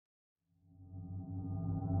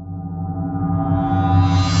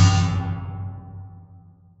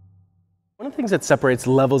the things that separates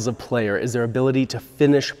levels of player is their ability to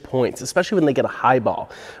finish points, especially when they get a high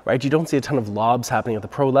ball, right? You don't see a ton of lobs happening at the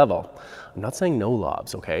pro level. I'm not saying no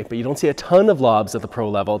lobs, okay? But you don't see a ton of lobs at the pro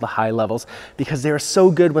level, the high levels, because they're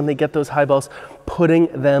so good when they get those high balls, putting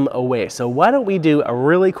them away. So why don't we do a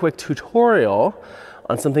really quick tutorial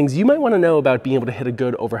on some things you might want to know about being able to hit a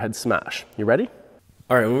good overhead smash. You ready?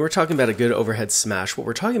 All right, when we're talking about a good overhead smash, what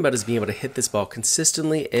we're talking about is being able to hit this ball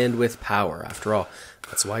consistently and with power. After all,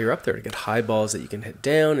 that's why you're up there, to get high balls that you can hit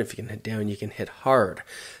down. If you can hit down, you can hit hard.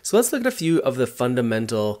 So let's look at a few of the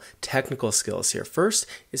fundamental technical skills here. First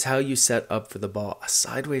is how you set up for the ball. A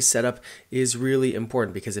sideways setup is really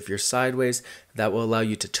important because if you're sideways, that will allow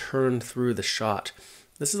you to turn through the shot.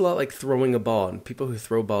 This is a lot like throwing a ball, and people who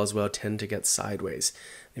throw balls well tend to get sideways.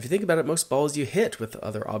 If you think about it, most balls you hit with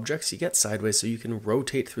other objects, you get sideways so you can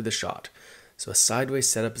rotate through the shot. So a sideways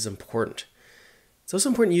setup is important. It's also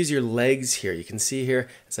important to use your legs here. You can see here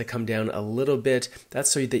as I come down a little bit,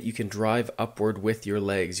 that's so that you can drive upward with your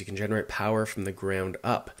legs. You can generate power from the ground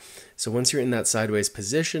up. So once you're in that sideways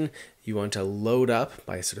position, you want to load up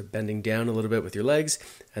by sort of bending down a little bit with your legs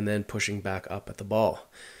and then pushing back up at the ball.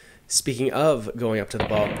 Speaking of going up to the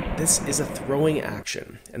ball, this is a throwing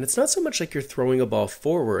action. And it's not so much like you're throwing a ball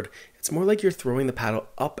forward, it's more like you're throwing the paddle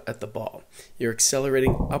up at the ball. You're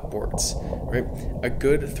accelerating upwards, right? A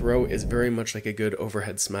good throw is very much like a good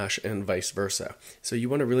overhead smash and vice versa. So you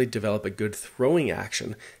want to really develop a good throwing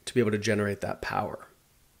action to be able to generate that power.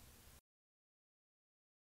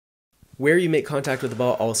 Where you make contact with the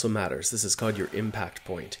ball also matters. This is called your impact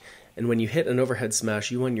point. And when you hit an overhead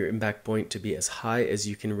smash, you want your impact point to be as high as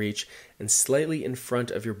you can reach and slightly in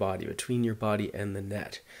front of your body, between your body and the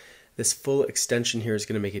net. This full extension here is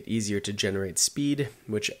going to make it easier to generate speed,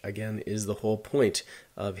 which again is the whole point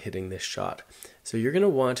of hitting this shot. So you're going to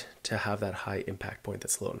want to have that high impact point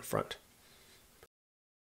that's low in front.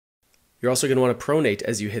 You're also going to want to pronate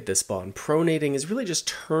as you hit this ball. And pronating is really just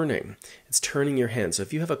turning. It's turning your hand. So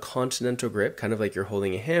if you have a continental grip, kind of like you're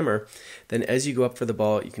holding a hammer, then as you go up for the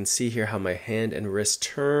ball, you can see here how my hand and wrist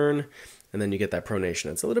turn, and then you get that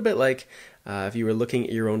pronation. It's a little bit like if you were looking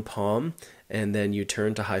at your own palm and then you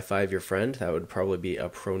turn to high five your friend, that would probably be a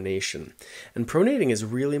pronation. And pronating is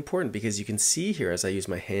really important because you can see here as I use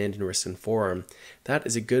my hand and wrist and forearm, that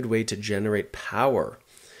is a good way to generate power.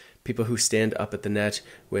 People who stand up at the net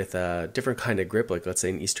with a different kind of grip, like let's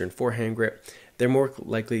say an Eastern forehand grip, they're more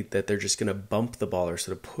likely that they're just going to bump the ball or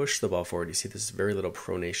sort of push the ball forward. You see there's very little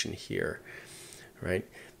pronation here, right?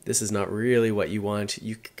 This is not really what you want.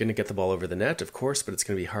 You're going to get the ball over the net, of course, but it's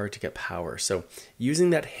going to be hard to get power. So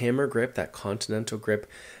using that hammer grip, that continental grip,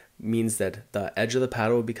 means that the edge of the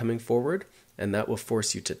paddle will be coming forward, and that will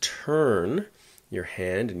force you to turn your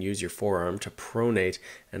hand and use your forearm to pronate,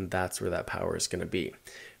 and that's where that power is going to be.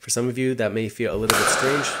 For some of you, that may feel a little bit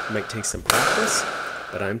strange. It might take some practice,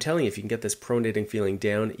 but I'm telling you, if you can get this pronating feeling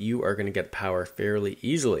down, you are going to get power fairly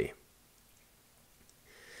easily.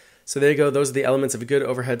 So there you go. Those are the elements of a good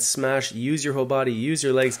overhead smash. Use your whole body, use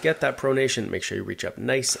your legs, get that pronation. Make sure you reach up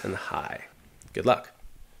nice and high. Good luck.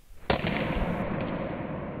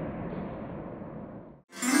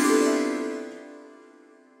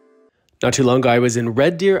 Not too long ago, I was in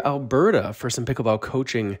Red Deer, Alberta for some pickleball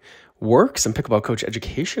coaching work, some pickleball coach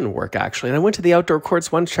education work, actually. And I went to the outdoor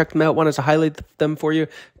courts, wanted to check them out, wanted to highlight them for you,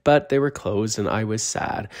 but they were closed and I was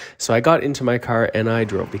sad. So I got into my car and I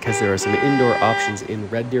drove because there are some indoor options in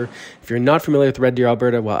Red Deer. If you're not familiar with Red Deer,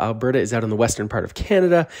 Alberta, well, Alberta is out in the western part of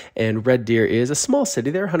Canada, and Red Deer is a small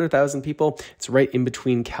city. There are 100,000 people. It's right in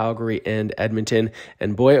between Calgary and Edmonton.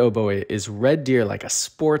 And boy, oh boy, is Red Deer like a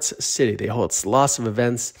sports city. They hold lots of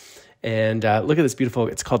events. And look at this beautiful,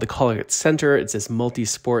 it's called the Colligat Center. It's this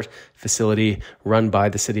multi-sport facility run by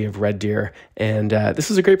the city of Red Deer. And this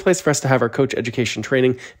was a great place for us to have our coach education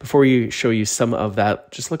training. Before we show you some of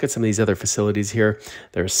that, just look at some of these other facilities here.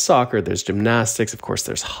 There's soccer, there's gymnastics, of course,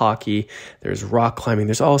 there's hockey, there's rock climbing.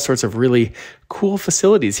 There's all sorts of really cool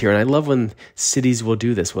facilities here. And I love when cities will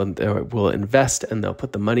do this, when they will invest and they'll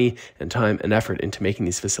put the money and time and effort into making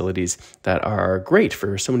these facilities that are great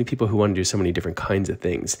for so many people who want to do so many different kinds of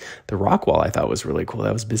things. The rock wall I thought was really cool.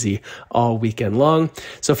 That was busy all weekend long.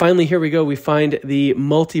 So finally, here we go. We find the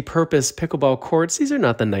multi-purpose pickleball courts. These are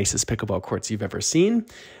not the nicest pickleball courts you've ever seen.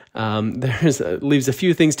 Leaves a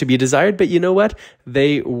few things to be desired, but you know what?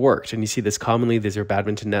 They worked. And you see this commonly. These are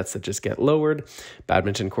badminton nets that just get lowered.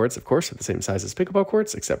 Badminton courts, of course, are the same size as pickleball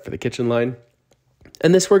courts, except for the kitchen line.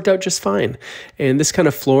 And this worked out just fine. And this kind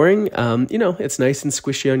of flooring, it's nice and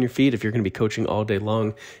squishy on your feet. If you're going to be coaching all day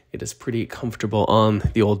long, It is pretty comfortable on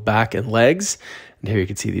the old back and legs. And here you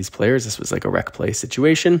can see these players. This was like a rec play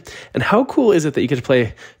situation. And how cool is it that you get to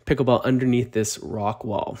play pickleball underneath this rock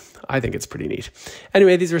wall? I think it's pretty neat.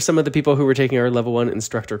 Anyway, these were some of the people who were taking our level 1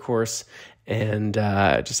 instructor course, and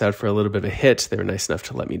just out for a little bit of a hit. They were nice enough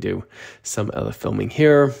to let me do some of the filming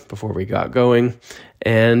here before we got going.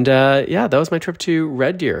 And yeah, that was my trip to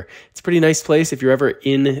Red Deer. It's a pretty nice place if you're ever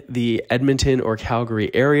in the Edmonton or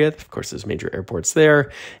Calgary area. Of course, there's major airports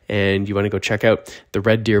there, and you want to go check out the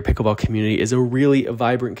Red Deer pickleball community. Is a really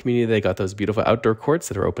vibrant community. They got those beautiful outdoor courts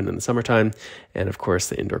that are open in the summertime, and of course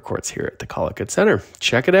the indoor courts here at the Collicutt Center.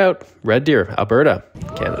 Check it out. Red Deer, Alberta,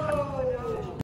 Canada.